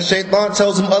Bismillah, then the shaitan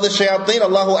tells them other shayateen,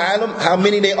 Allahu A'lam, how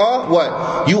many they are?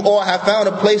 What? You all have found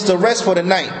a place to rest for the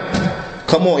night.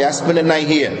 Come on, y'all spend the night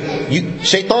here.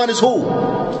 Shaitan is who?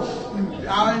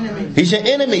 Our enemy. He's your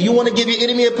enemy. You want to give your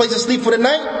enemy a place to sleep for the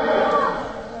night?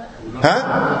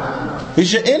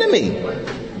 He's your enemy.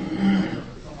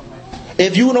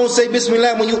 If you don't say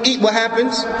Bismillah when you eat, what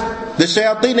happens? The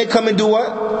shayateen, they come and do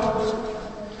what?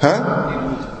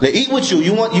 They eat with you.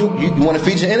 You want to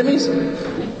feed your enemies?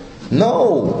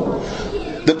 No.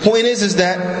 The point is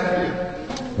that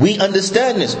we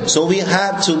understand this, so we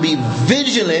have to be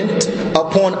vigilant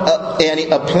upon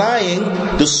applying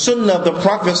the sunnah of the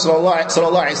Prophet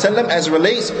ﷺ as it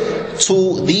relates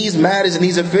to these matters and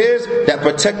these affairs that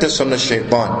protect us from the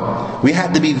shaitan. We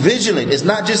have to be vigilant. It's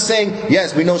not just saying,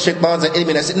 yes, we know shaitan's an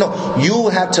enemy, that's it. No, you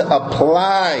have to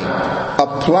apply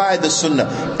the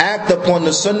sunnah, act upon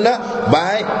the sunnah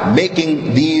by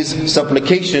making these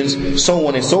supplications, so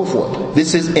on and so forth.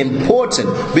 This is important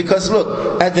because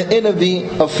look, at the end of the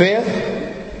affair,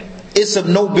 it's of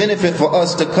no benefit for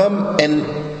us to come and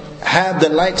have the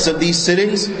likes of these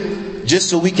sittings just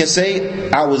so we can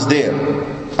say, I was there,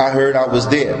 I heard I was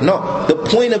there. No, the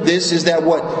point of this is that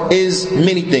what is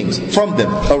many things. From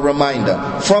them, a reminder.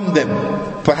 From them,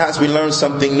 perhaps we learn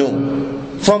something new.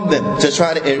 From them, to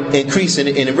try to increase and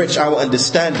enrich our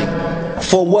understanding.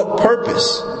 For what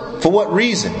purpose? For what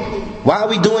reason? Why are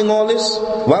we doing all this?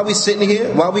 Why are we sitting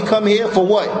here? Why we come here? For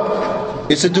what?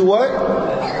 It's to do what?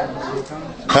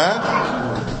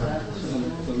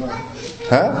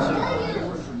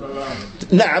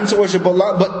 Na'am, to worship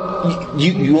Allah, but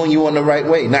you on the right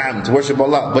way. Na'am, to worship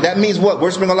Allah. But that means what?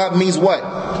 Worshipping Allah means what?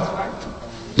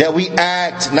 That we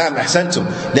act, na'am, ahsantum,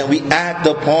 that we act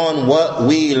upon what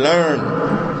we learn.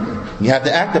 You have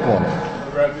to act upon it.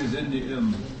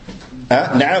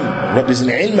 Na'am, Rabbi is in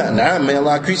ilma. Na'am, may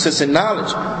Allah increase us in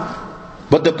knowledge.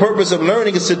 But the purpose of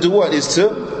learning is to do what? Is to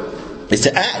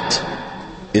act.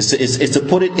 Is to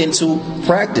put it into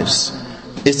practice.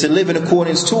 Is to live in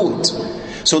accordance to it.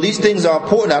 So these things are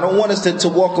important. I don't want us to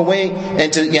walk away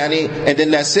and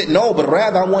then that's it. No, but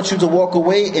rather I want you to walk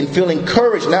away and feel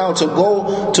encouraged now to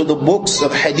go to the books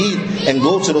of hadith and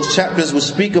go to those chapters which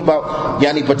speak about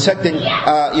protecting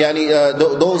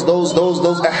those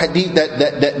hadith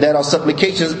that are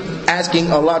supplications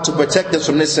asking Allah to protect us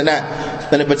from this and that.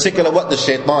 And in particular, what? The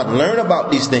shaitan. Learn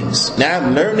about these things. Now,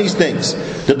 learn these things.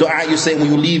 The dua you say when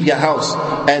you leave your house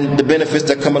and the benefits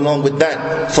that come along with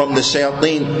that from the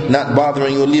shayateen not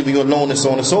bothering you, leaving you alone, and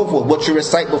so on and so forth. What you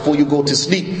recite before you go to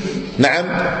sleep. Now,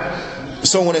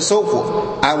 so on and so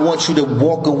forth. I want you to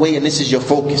walk away, and this is your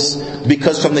focus.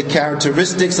 Because from the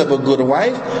characteristics of a good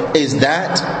wife is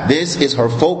that this is her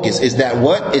focus. Is that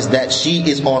what? Is that she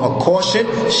is on her caution.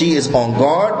 She is on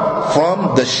guard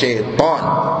from the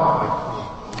shaitan.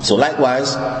 So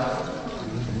likewise,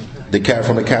 from the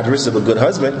characteristic of a good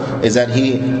husband is that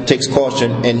he takes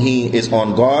caution and he is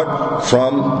on guard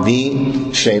from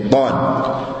the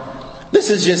shaitan.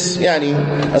 This is just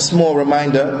a small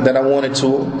reminder that I wanted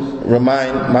to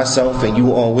remind myself and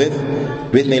you all with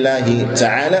Bithnillahi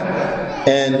ta'ala.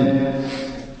 And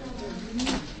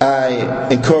I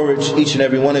encourage each and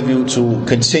every one of you to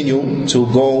continue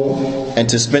to go and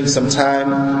to spend some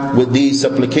time with these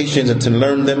supplications and to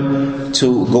learn them,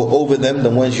 to go over them, the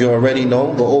ones you already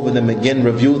know, go over them again,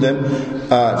 review them,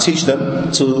 teach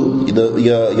them to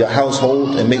your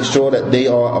household and make sure that they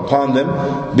are upon them.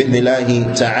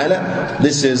 Bidnillahi ta'ala.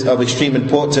 This is of extreme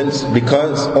importance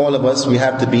because all of us, we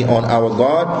have to be on our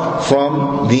guard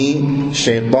from the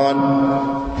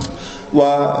shaitan.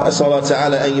 وأسأل الله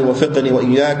تعالى أن يوفقني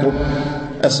وإياكم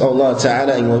أسأل الله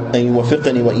تعالى أن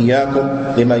يوفقني وإياكم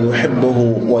لما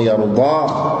يحبه ويرضاه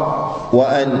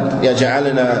وأن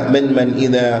يجعلنا ممن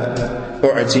إذا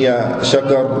أعطي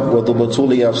شكر وإذا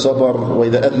ابتلي صبر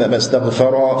وإذا أذنب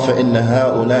استغفر فإن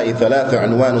هؤلاء ثلاث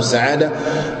عنوان السعادة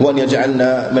وأن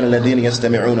يجعلنا من الذين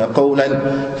يستمعون قولا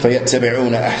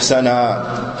فيتبعون أحسنا.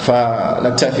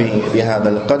 فنكتفي بهذا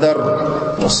القدر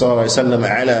وصلى الله وسلم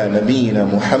على نبينا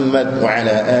محمد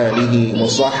وعلى آله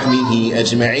وصحبه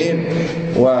أجمعين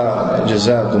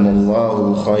وجزاكم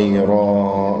الله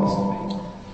خيرا.